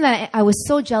person that I was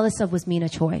so jealous of was Mina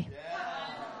Choi.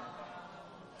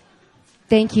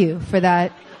 Thank you for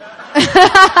that.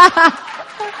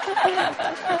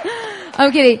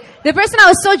 I'm kidding. The person I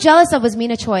was so jealous of was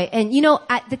Mina Choi. And, you know,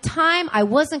 at the time, I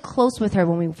wasn't close with her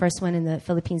when we first went in the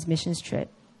Philippines missions trip.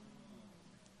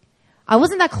 I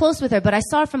wasn't that close with her, but I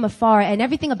saw her from afar, and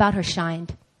everything about her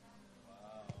shined.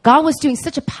 God was doing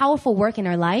such a powerful work in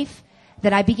her life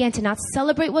that I began to not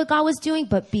celebrate what God was doing,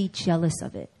 but be jealous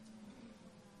of it.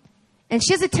 And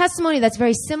she has a testimony that's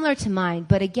very similar to mine,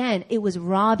 but again, it was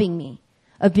robbing me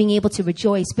of being able to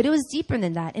rejoice. But it was deeper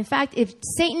than that. In fact, if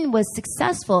Satan was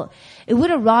successful, it would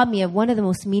have robbed me of one of the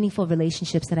most meaningful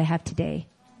relationships that I have today.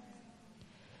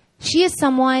 She is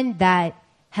someone that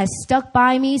has stuck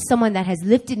by me, someone that has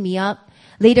lifted me up.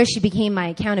 Later, she became my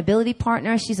accountability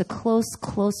partner. She's a close,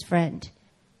 close friend.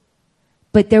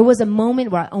 But there was a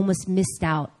moment where I almost missed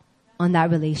out on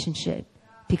that relationship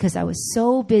because I was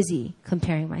so busy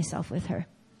comparing myself with her.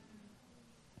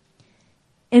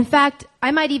 In fact,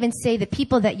 I might even say the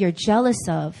people that you're jealous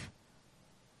of,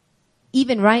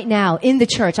 even right now in the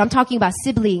church, I'm talking about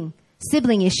sibling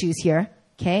issues here,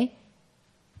 okay?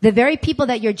 The very people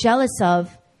that you're jealous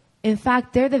of, in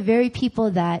fact, they're the very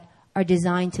people that are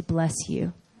designed to bless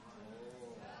you.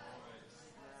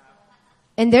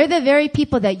 And they're the very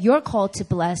people that you're called to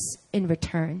bless in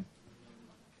return.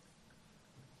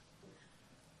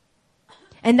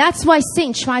 And that's why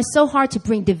Satan tries so hard to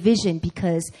bring division,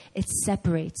 because it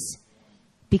separates.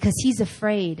 Because he's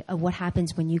afraid of what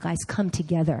happens when you guys come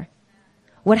together.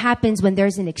 What happens when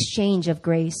there's an exchange of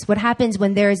grace? What happens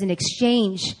when there is an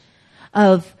exchange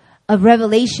of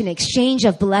revelation, exchange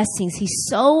of blessings? He's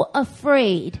so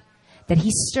afraid that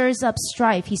he stirs up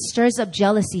strife, he stirs up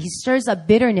jealousy, he stirs up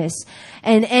bitterness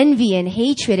and envy and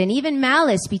hatred and even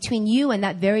malice between you and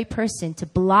that very person to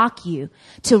block you,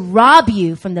 to rob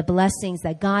you from the blessings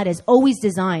that God has always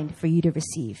designed for you to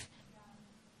receive.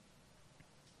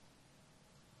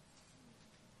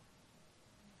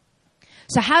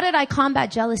 So how did I combat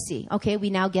jealousy? Okay, we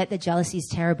now get that jealousy is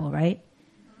terrible, right?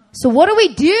 So what do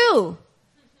we do?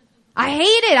 I hate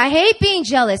it. I hate being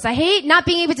jealous. I hate not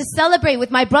being able to celebrate with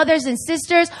my brothers and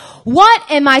sisters. What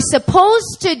am I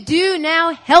supposed to do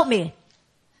now? Help me.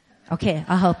 Okay,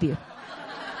 I'll help you.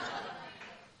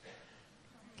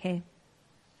 Okay.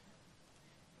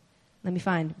 Let me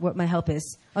find what my help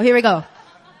is. Oh, here we go.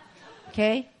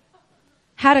 Okay.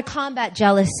 How to combat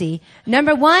jealousy.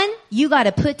 Number 1, you got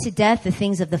to put to death the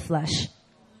things of the flesh.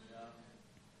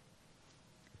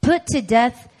 Put to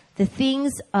death the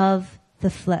things of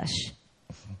the flesh.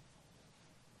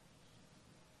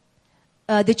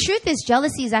 The truth is,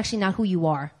 jealousy is actually not who you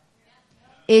are.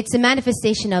 It's a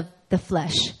manifestation of the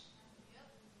flesh.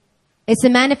 It's a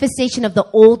manifestation of the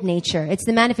old nature. It's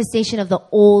the manifestation of the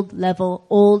old level,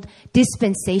 old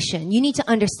dispensation. You need to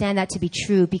understand that to be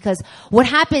true, because what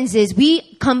happens is we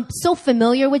become so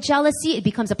familiar with jealousy, it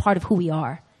becomes a part of who we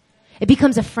are. It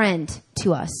becomes a friend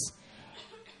to us.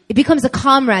 It becomes a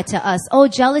comrade to us. Oh,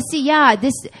 jealousy, yeah.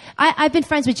 I've been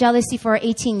friends with jealousy for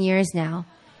 18 years now.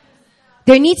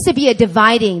 There needs to be a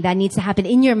dividing that needs to happen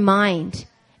in your mind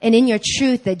and in your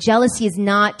truth that jealousy is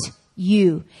not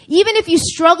you. Even if you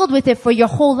struggled with it for your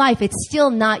whole life, it's still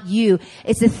not you.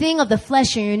 It's a thing of the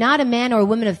flesh, and you're not a man or a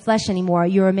woman of the flesh anymore.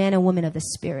 You're a man and woman of the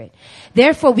spirit.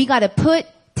 Therefore, we got to put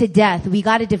to death. We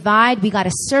got to divide. We got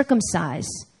to circumcise.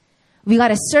 We got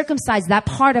to circumcise that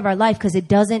part of our life because it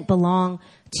doesn't belong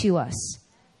to us.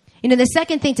 You know, the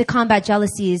second thing to combat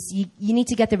jealousy is you need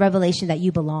to get the revelation that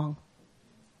you belong.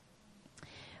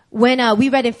 When we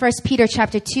read in 1 Peter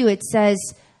chapter 2, it says,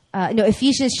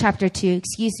 Ephesians chapter 2,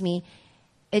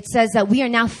 it says that we are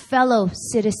now fellow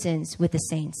citizens with the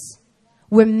saints.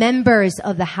 We're members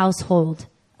of the household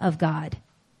of God.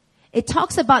 It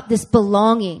talks about this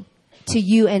belonging to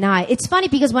you and I. It's funny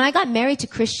because when I got married to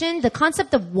Christian, the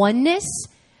concept of oneness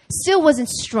still wasn't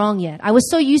strong yet. I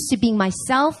was so used to being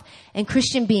myself and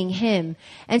Christian being him.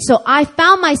 And so I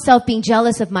found myself being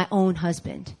jealous of my own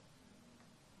husband.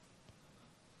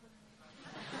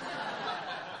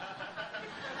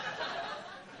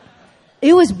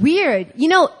 It was weird. You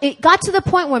know, it got to the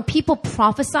point when people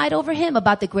prophesied over him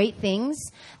about the great things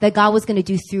that God was going to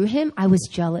do through him. I was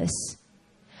jealous.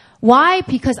 Why?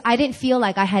 Because I didn't feel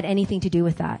like I had anything to do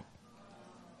with that.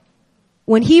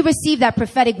 When he received that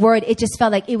prophetic word, it just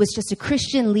felt like it was just a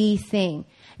Christian Lee thing.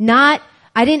 I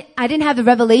didn't have the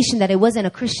revelation that it wasn't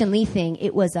a Christian Lee thing.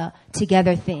 It was a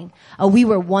together thing. We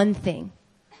were one thing.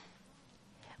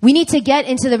 We need to get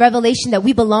into the revelation that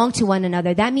we belong to one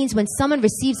another. That means when someone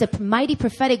receives a mighty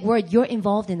prophetic word, you're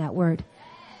involved in that word.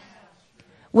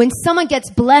 When someone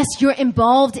gets blessed, you're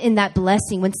involved in that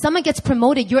blessing. When someone gets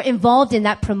promoted, you're involved in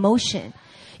that promotion.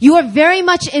 You are very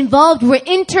much involved. We're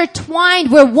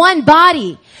intertwined. We're one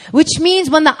body, which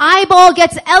means when the eyeball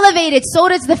gets elevated, so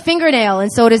does the fingernail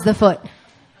and so does the foot.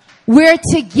 We're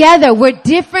together. We're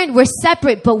different. We're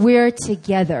separate, but we're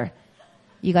together.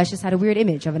 You guys just had a weird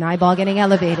image of an eyeball getting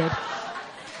elevated.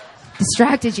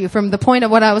 Distracted you from the point of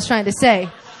what I was trying to say.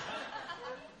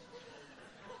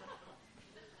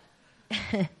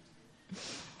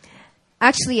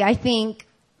 Actually, I think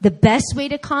the best way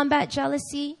to combat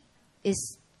jealousy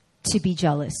is to be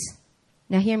jealous.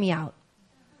 Now hear me out.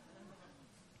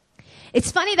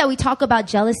 It's funny that we talk about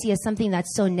jealousy as something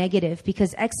that's so negative,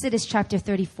 because Exodus chapter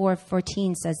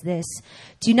 34:14 says this: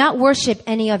 "Do not worship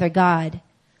any other God,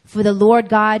 for the Lord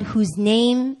God, whose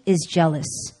name is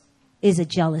jealous, is a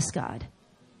jealous God."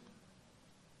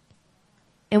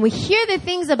 And we hear the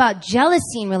things about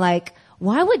jealousy and we're like,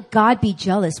 why would God be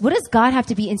jealous? What does God have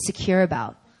to be insecure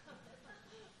about?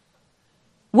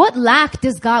 What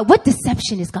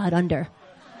deception is God under?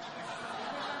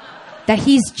 That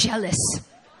he's jealous.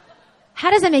 How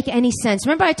does that make any sense?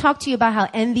 Remember I talked to you about how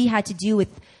envy had to do with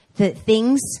the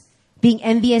things, being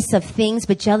envious of things,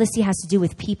 but jealousy has to do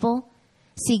with people.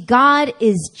 See, God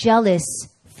is jealous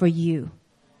for you.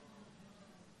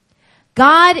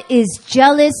 God is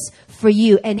jealous for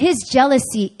you, and his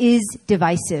jealousy is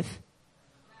divisive.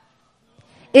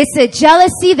 It's a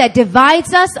jealousy that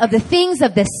divides us of the things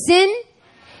of the sin.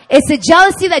 It's a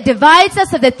jealousy that divides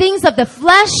us of the things of the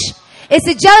flesh. It's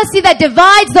a jealousy that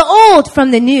divides the old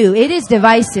from the new. It is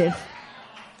divisive.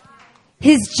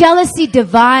 His jealousy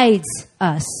divides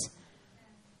us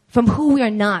from who we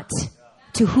are not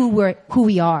to who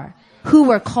we are, who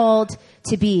we're called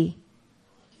to be.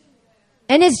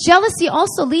 And his jealousy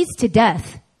also leads to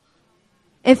death.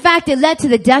 In fact, it led to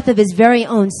the death of his very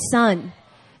own son,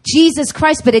 Jesus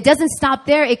Christ. But it doesn't stop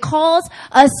there. It calls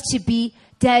us to be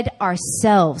dead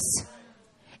ourselves.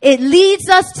 It leads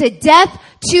us to death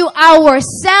to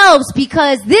ourselves,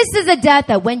 because this is a death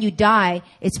that when you die,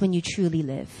 it's when you truly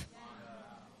live.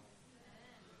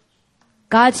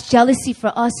 God's jealousy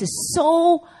for us is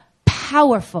so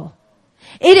powerful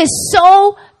It is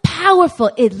so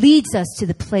powerful. It leads us to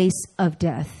the place of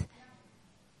death.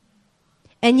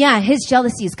 And yeah, his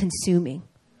jealousy is consuming.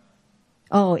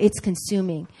 Oh, it's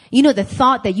consuming. You know, the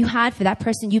thought that you had for that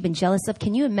person you've been jealous of,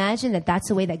 can you imagine that that's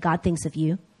the way that God thinks of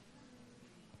you?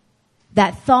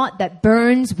 That thought that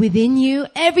burns within you,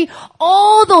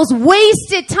 all those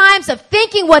wasted times of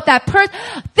thinking about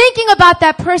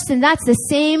that person, that's the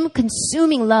same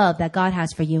consuming love that God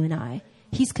has for you and I.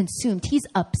 He's consumed. He's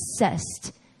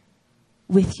obsessed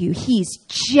with you. He's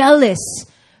jealous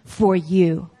for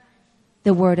you.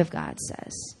 The Word of God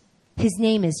says. His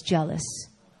name is jealous.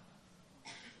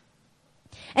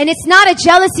 And it's not a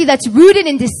jealousy that's rooted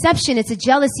in deception. It's a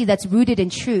jealousy that's rooted in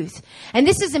truth. And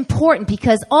this is important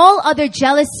because all other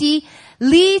jealousy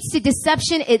leads to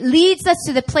deception. It leads us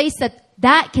to the place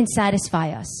that can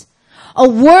satisfy us. A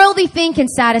worldly thing can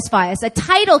satisfy us. A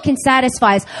title can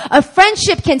satisfy us. A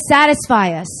friendship can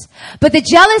satisfy us. But the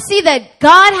jealousy that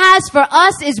God has for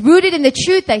us is rooted in the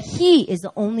truth that He is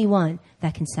the only one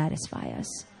that can satisfy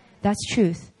us. That's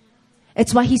truth.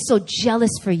 It's why He's so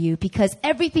jealous for you, because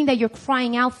everything that you're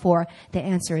crying out for, the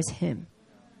answer is Him.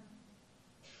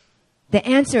 The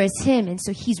answer is Him, and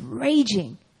so He's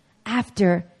raging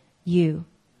after you.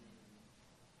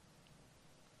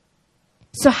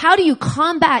 So how do you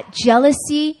combat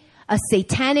jealousy, a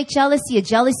satanic jealousy, a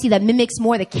jealousy that mimics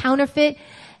more the counterfeit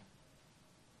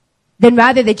than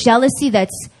rather the jealousy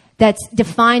that's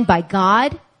defined by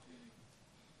God?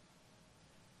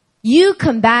 You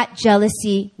combat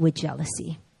jealousy with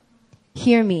jealousy.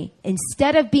 Hear me.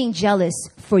 Instead of being jealous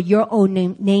for your own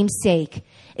name's sake,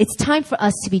 it's time for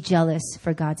us to be jealous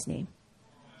for God's name.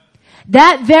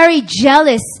 That very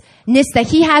jealousness that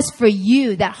He has for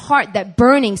you, that heart, that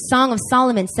burning, Song of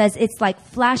Solomon says it's like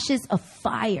flashes of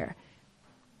fire.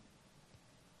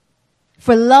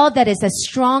 For love that is as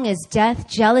strong as death,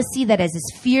 jealousy that is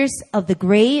as fierce as the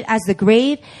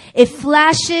grave,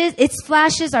 its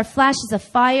flashes are flashes of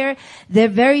fire, the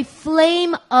very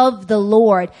flame of the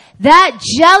Lord. That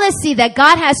jealousy that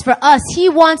God has for us, He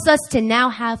wants us to now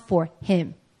have for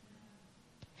Him.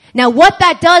 Now what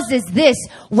that does is this: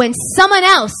 when someone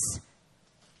else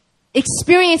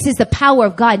experiences the power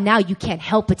of God, now you can't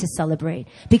help but to celebrate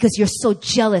because you're so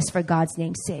jealous for God's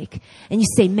name's sake. And you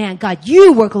say, man, God,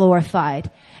 you were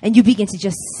glorified. And you begin to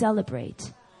just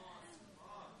celebrate.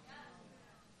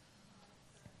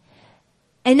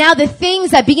 And now the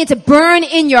things that begin to burn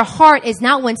in your heart is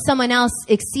not when someone else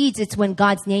exceeds, it's when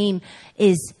God's name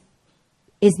is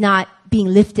not being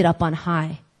lifted up on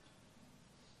high.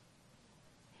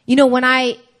 You know, when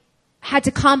I had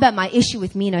to combat my issue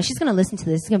with Mina. She's going to listen to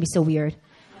this. It's going to be so weird.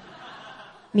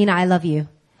 Mina, I love you.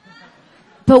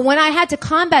 But when I had to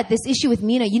combat this issue with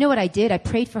Mina, you know what I did? I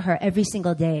prayed for her every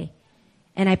single day.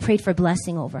 And I prayed for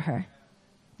blessing over her.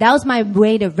 That was my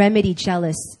way to remedy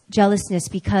jealousness,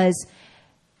 because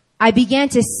I began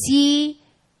to see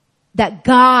that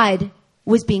God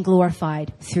was being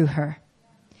glorified through her.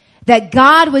 That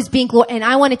God was being glorified, and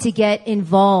I wanted to get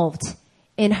involved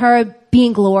in her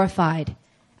being glorified.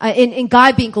 In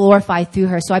God being glorified through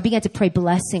her. So I began to pray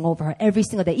blessing over her every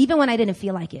single day, even when I didn't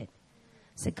feel like it.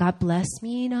 I said, God bless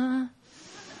Mina.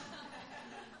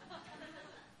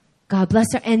 God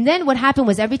bless her. And then what happened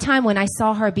was, every time when I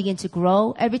saw her begin to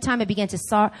grow, every time I began to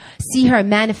see her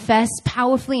manifest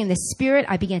powerfully in the Spirit,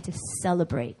 I began to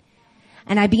celebrate.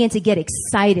 And I began to get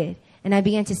excited. And I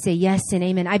began to say yes and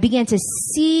amen. I began to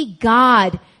see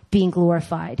God being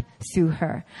glorified through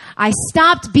her. I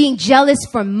stopped being jealous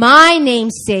for my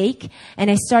name's sake,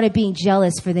 and I started being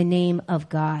jealous for the name of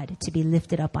God to be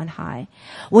lifted up on high.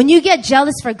 When you get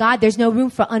jealous for God, there's no room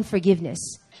for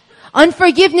unforgiveness.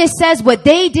 Unforgiveness says what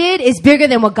they did is bigger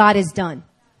than what God has done.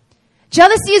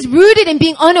 Jealousy is rooted in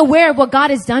being unaware of what God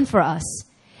has done for us.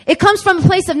 It comes from a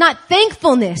place of not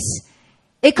thankfulness.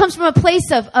 It comes from a place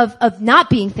of not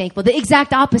being thankful, the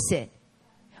exact opposite.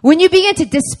 When you begin to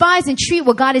despise and treat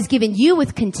what God has given you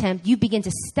with contempt, you begin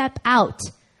to step out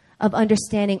of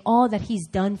understanding all that He's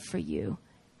done for you.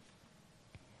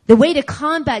 The way to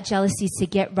combat jealousy is to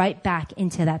get right back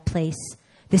into that place.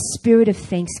 The spirit of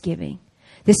thanksgiving,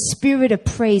 the spirit of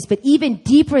praise, but even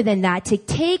deeper than that, to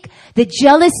take the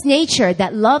jealous nature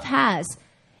that love has.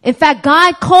 In fact,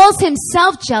 God calls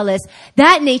Himself jealous,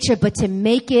 that nature, but to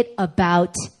make it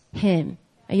about Him.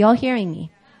 Are y'all hearing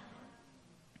me?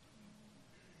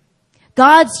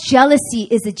 God's jealousy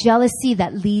is a jealousy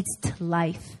that leads to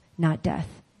life, not death.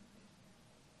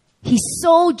 He's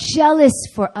so jealous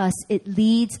for us, it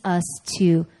leads us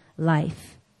to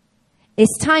life.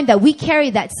 It's time that we carry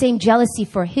that same jealousy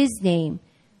for His name,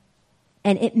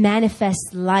 and it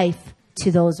manifests life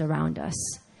to those around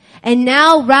us. And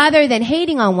now, rather than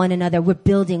hating on one another, we're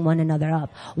building one another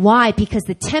up. Why? Because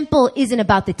the temple isn't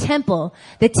about the temple.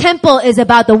 The temple is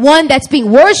about the one that's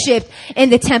being worshipped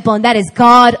in the temple, and that is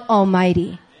God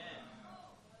Almighty.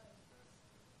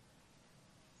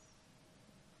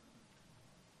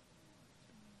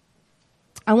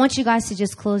 I want you guys to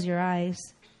just close your eyes.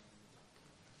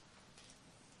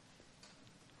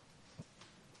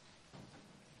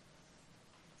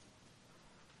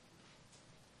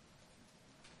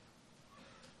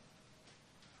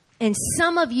 And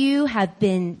some of you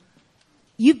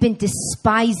you've been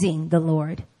despising the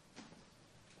Lord.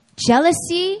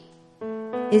 Jealousy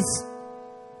is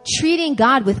treating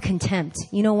God with contempt.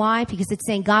 You know why? Because it's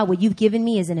saying, God, what you've given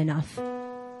me isn't enough.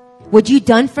 What you've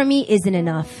done for me isn't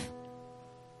enough.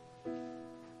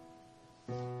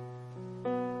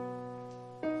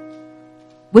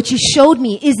 What you showed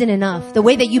me isn't enough. The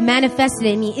way that you manifested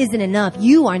in me isn't enough.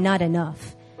 You are not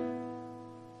enough.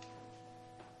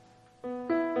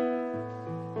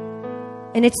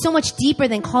 And it's so much deeper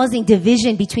than causing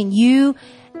division between you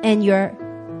and your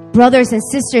brothers and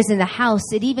sisters in the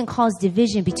house. It even caused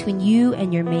division between you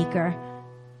and your Maker.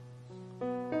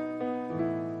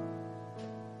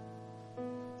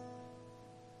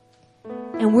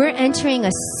 And we're entering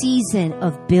a season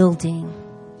of building.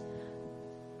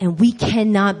 And we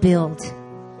cannot build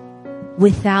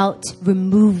without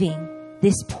removing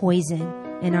this poison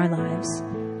in our lives.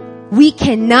 We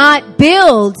cannot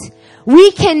build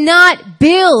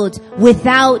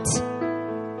without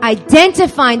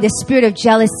identifying the spirit of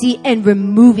jealousy and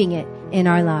removing it in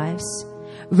our lives.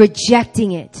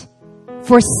 Rejecting it,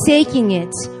 forsaking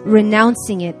it,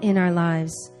 renouncing it in our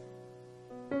lives.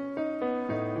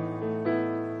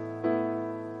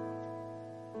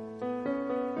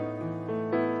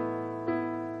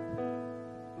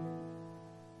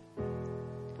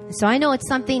 So I know it's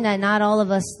something that not all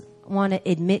of us want to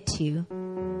admit to.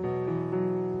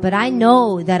 But I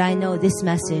know this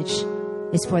message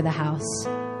is for the house.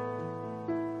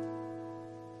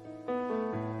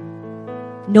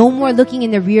 No more looking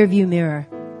in the rearview mirror.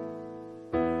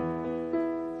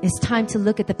 It's time to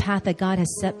look at the path that God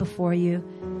has set before you.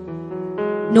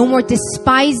 No more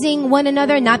despising one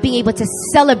another, not being able to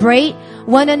celebrate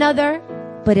one another.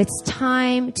 But it's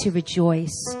time to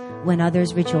rejoice when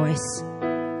others rejoice.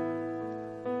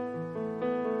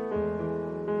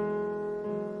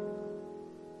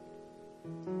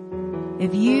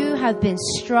 If you have been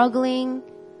struggling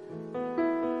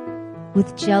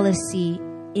with jealousy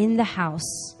in the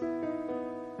house,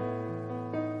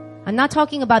 I'm not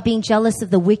talking about being jealous of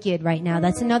the wicked right now.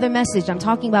 That's another message. I'm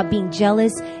talking about being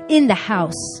jealous in the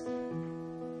house.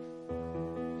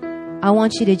 I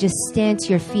want you to just stand to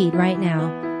your feet right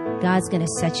now. God's going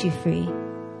to set you free.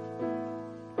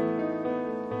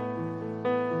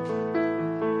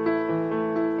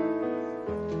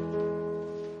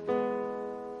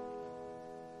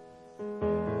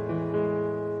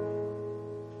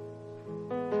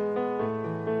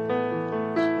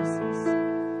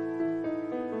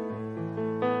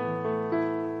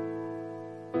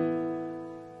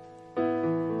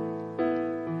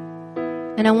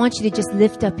 And I want you to just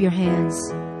lift up your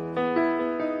hands.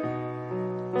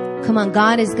 Come on,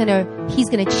 God is He's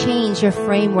gonna change your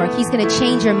framework. He's gonna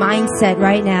change your mindset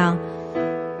right now.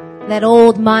 That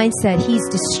old mindset, He's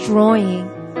destroying.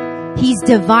 He's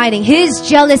dividing. His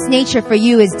jealous nature for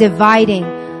you is dividing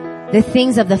the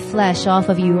things of the flesh off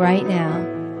of you right now.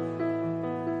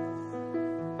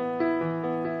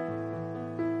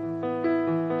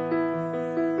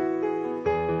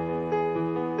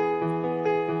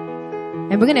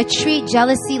 And we're going to treat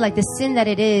jealousy like the sin that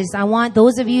it is. I want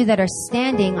those of you that are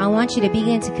standing, I want you to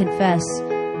begin to confess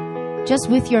just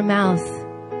with your mouth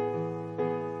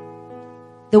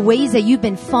the ways that you've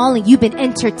been falling, you've been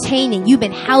entertaining, you've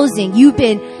been housing, you've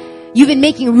been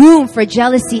making room for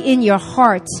jealousy in your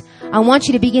heart. I want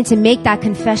you to begin to make that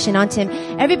confession unto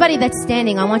Him. Everybody that's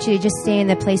standing, I want you to just stay in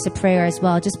the place of prayer as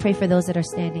well. Just pray for those that are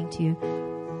standing too.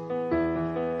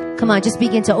 Come on, just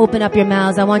begin to open up your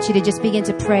mouths. I want you to just begin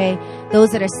to pray.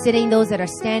 Those that are sitting, those that are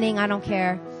standing, I don't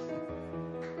care.